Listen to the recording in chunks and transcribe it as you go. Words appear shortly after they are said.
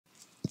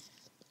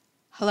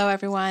Hello,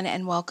 everyone,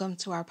 and welcome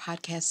to our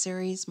podcast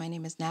series. My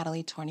name is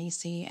Natalie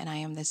Tornisi, and I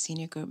am the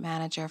Senior Group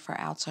Manager for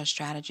Outsource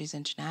Strategies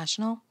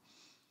International.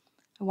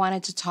 I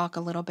wanted to talk a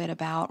little bit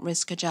about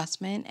risk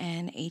adjustment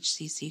and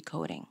HCC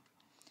coding.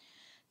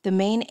 The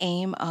main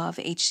aim of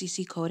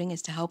HCC coding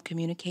is to help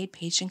communicate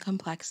patient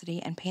complexity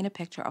and paint a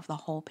picture of the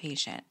whole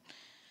patient.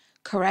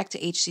 Correct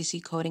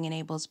HCC coding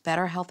enables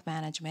better health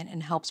management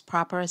and helps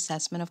proper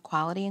assessment of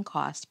quality and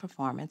cost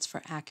performance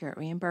for accurate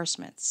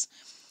reimbursements.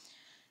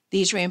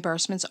 These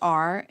reimbursements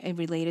are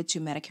related to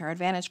Medicare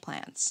Advantage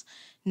plans.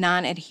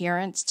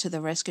 Non-adherence to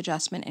the risk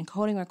adjustment and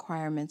coding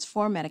requirements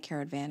for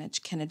Medicare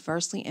Advantage can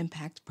adversely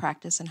impact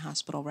practice and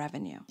hospital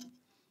revenue.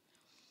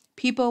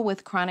 People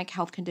with chronic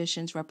health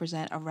conditions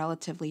represent a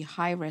relatively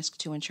high risk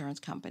to insurance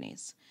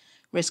companies.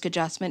 Risk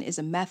adjustment is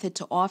a method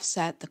to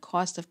offset the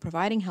cost of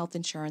providing health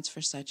insurance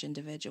for such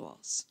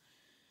individuals.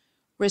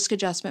 Risk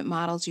adjustment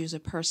models use a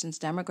person's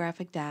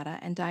demographic data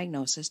and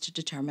diagnosis to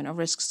determine a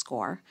risk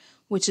score,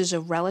 which is a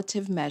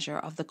relative measure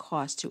of the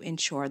cost to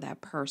insure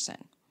that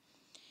person.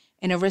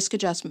 In a risk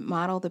adjustment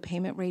model, the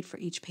payment rate for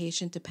each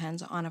patient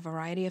depends on a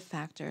variety of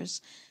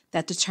factors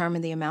that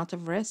determine the amount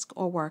of risk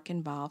or work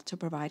involved to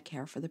provide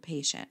care for the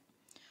patient.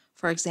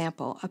 For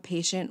example, a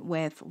patient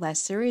with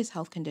less serious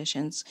health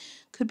conditions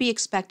could be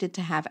expected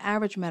to have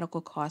average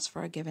medical costs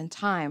for a given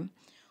time,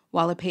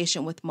 while a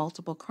patient with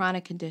multiple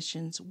chronic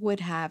conditions would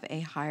have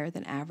a higher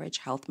than average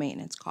health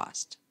maintenance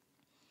cost.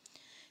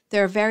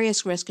 There are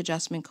various risk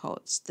adjustment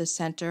codes. The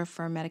Center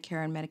for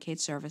Medicare and Medicaid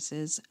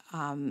Services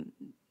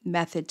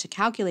method to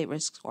calculate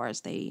risk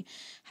scores, they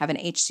have an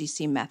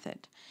HCC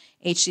method.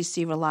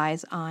 HCC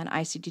relies on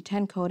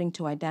ICD-10 coding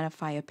to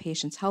identify a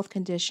patient's health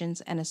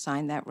conditions and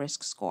assign that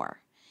risk score.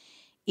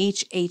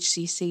 Each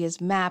HCC is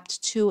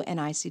mapped to an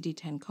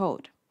ICD-10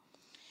 code.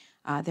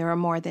 There are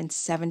more than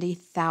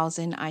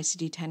 70,000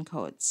 ICD-10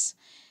 codes.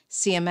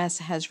 CMS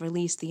has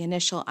released the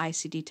initial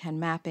ICD-10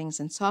 mappings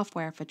and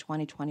software for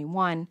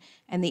 2021,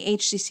 and the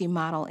HCC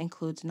model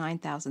includes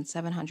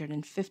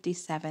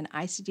 9,757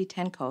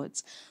 ICD-10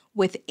 codes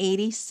with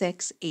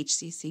 86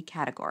 HCC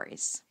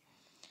categories.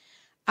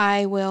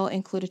 I will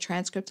include a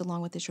transcript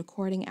along with this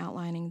recording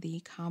outlining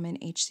the common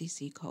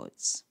HCC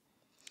codes.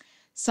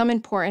 Some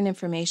important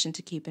information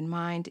to keep in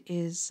mind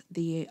is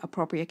the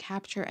appropriate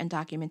capture and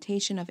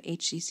documentation of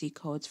HCC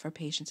codes for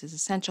patients is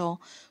essential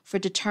for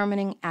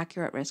determining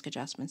accurate risk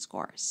adjustment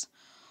scores.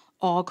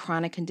 All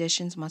chronic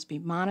conditions must be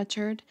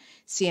monitored.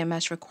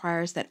 CMS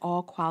requires that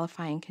all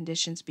qualifying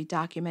conditions be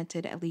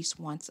documented at least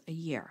once a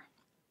year.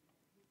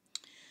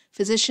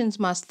 Physicians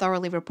must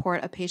thoroughly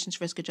report a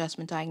patient's risk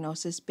adjustment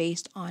diagnosis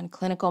based on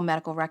clinical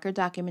medical record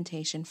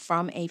documentation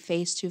from a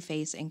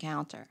face-to-face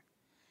encounter.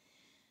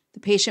 The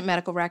patient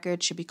medical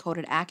record should be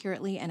coded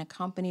accurately and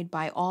accompanied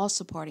by all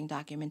supporting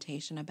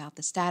documentation about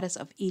the status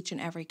of each and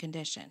every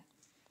condition.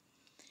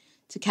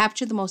 To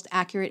capture the most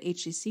accurate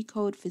HCC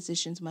code,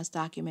 physicians must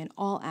document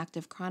all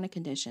active chronic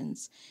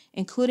conditions,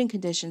 including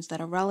conditions that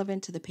are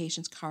relevant to the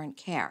patient's current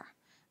care,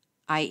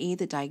 i.e.,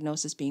 the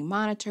diagnosis being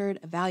monitored,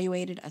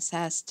 evaluated,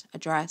 assessed,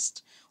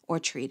 addressed, or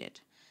treated.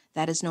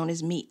 That is known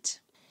as MEET.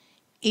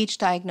 Each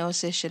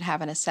diagnosis should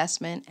have an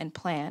assessment and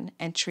plan,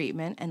 and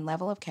treatment and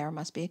level of care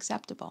must be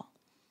acceptable.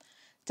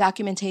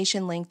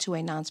 Documentation linked to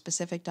a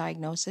nonspecific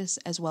diagnosis,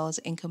 as well as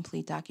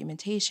incomplete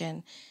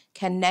documentation,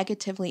 can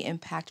negatively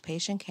impact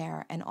patient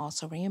care and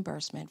also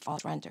reimbursement for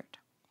rendered.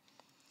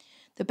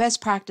 The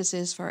best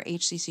practices for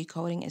HCC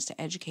coding is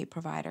to educate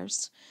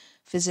providers.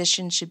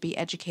 Physicians should be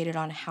educated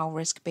on how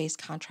risk-based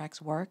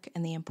contracts work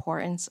and the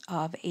importance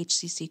of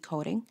HCC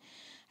coding,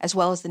 as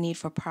well as the need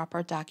for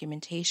proper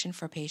documentation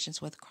for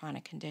patients with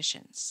chronic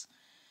conditions.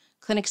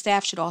 Clinic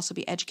staff should also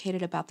be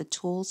educated about the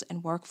tools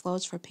and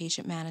workflows for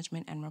patient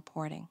management and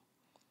reporting.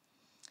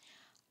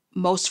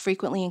 Most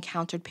frequently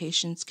encountered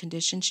patients'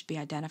 conditions should be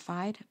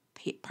identified.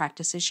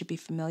 Practices should be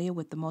familiar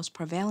with the most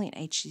prevalent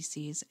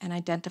HCCs and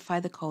identify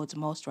the codes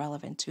most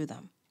relevant to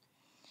them.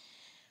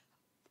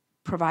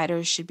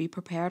 Providers should be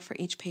prepared for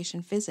each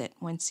patient visit.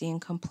 When seeing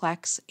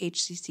complex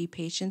HCC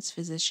patients,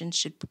 physicians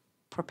should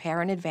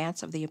prepare in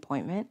advance of the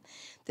appointment.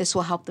 This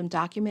will help them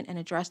document and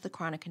address the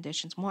chronic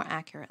conditions more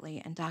accurately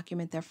and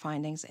document their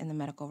findings in the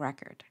medical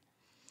record.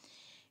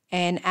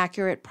 An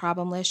accurate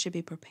problem list should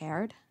be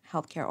prepared.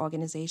 Healthcare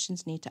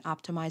organizations need to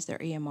optimize their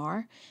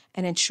EMR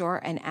and ensure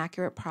an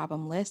accurate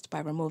problem list by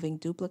removing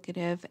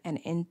duplicative and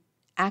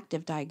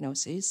inactive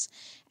diagnoses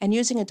and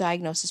using a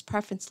diagnosis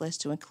preference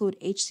list to include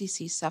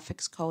HCC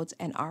suffix codes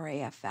and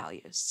RAF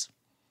values.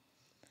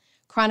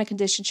 Chronic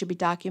conditions should be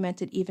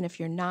documented even if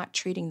you're not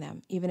treating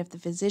them. Even if the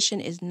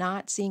physician is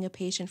not seeing a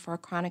patient for a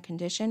chronic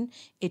condition,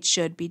 it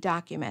should be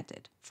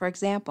documented. For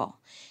example,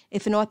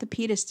 if an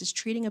orthopedist is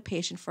treating a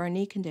patient for a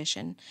knee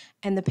condition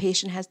and the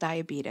patient has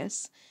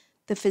diabetes,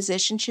 the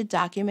physician should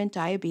document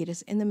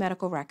diabetes in the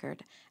medical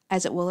record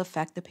as it will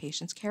affect the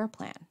patient's care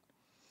plan.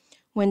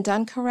 When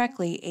done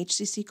correctly,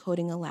 HCC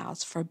coding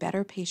allows for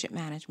better patient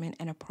management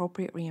and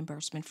appropriate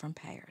reimbursement from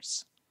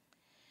payers.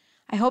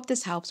 I hope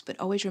this helps, but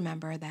always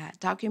remember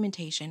that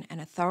documentation and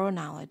a thorough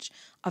knowledge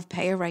of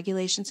payer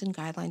regulations and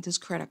guidelines is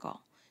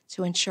critical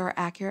to ensure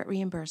accurate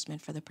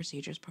reimbursement for the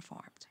procedures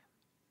performed.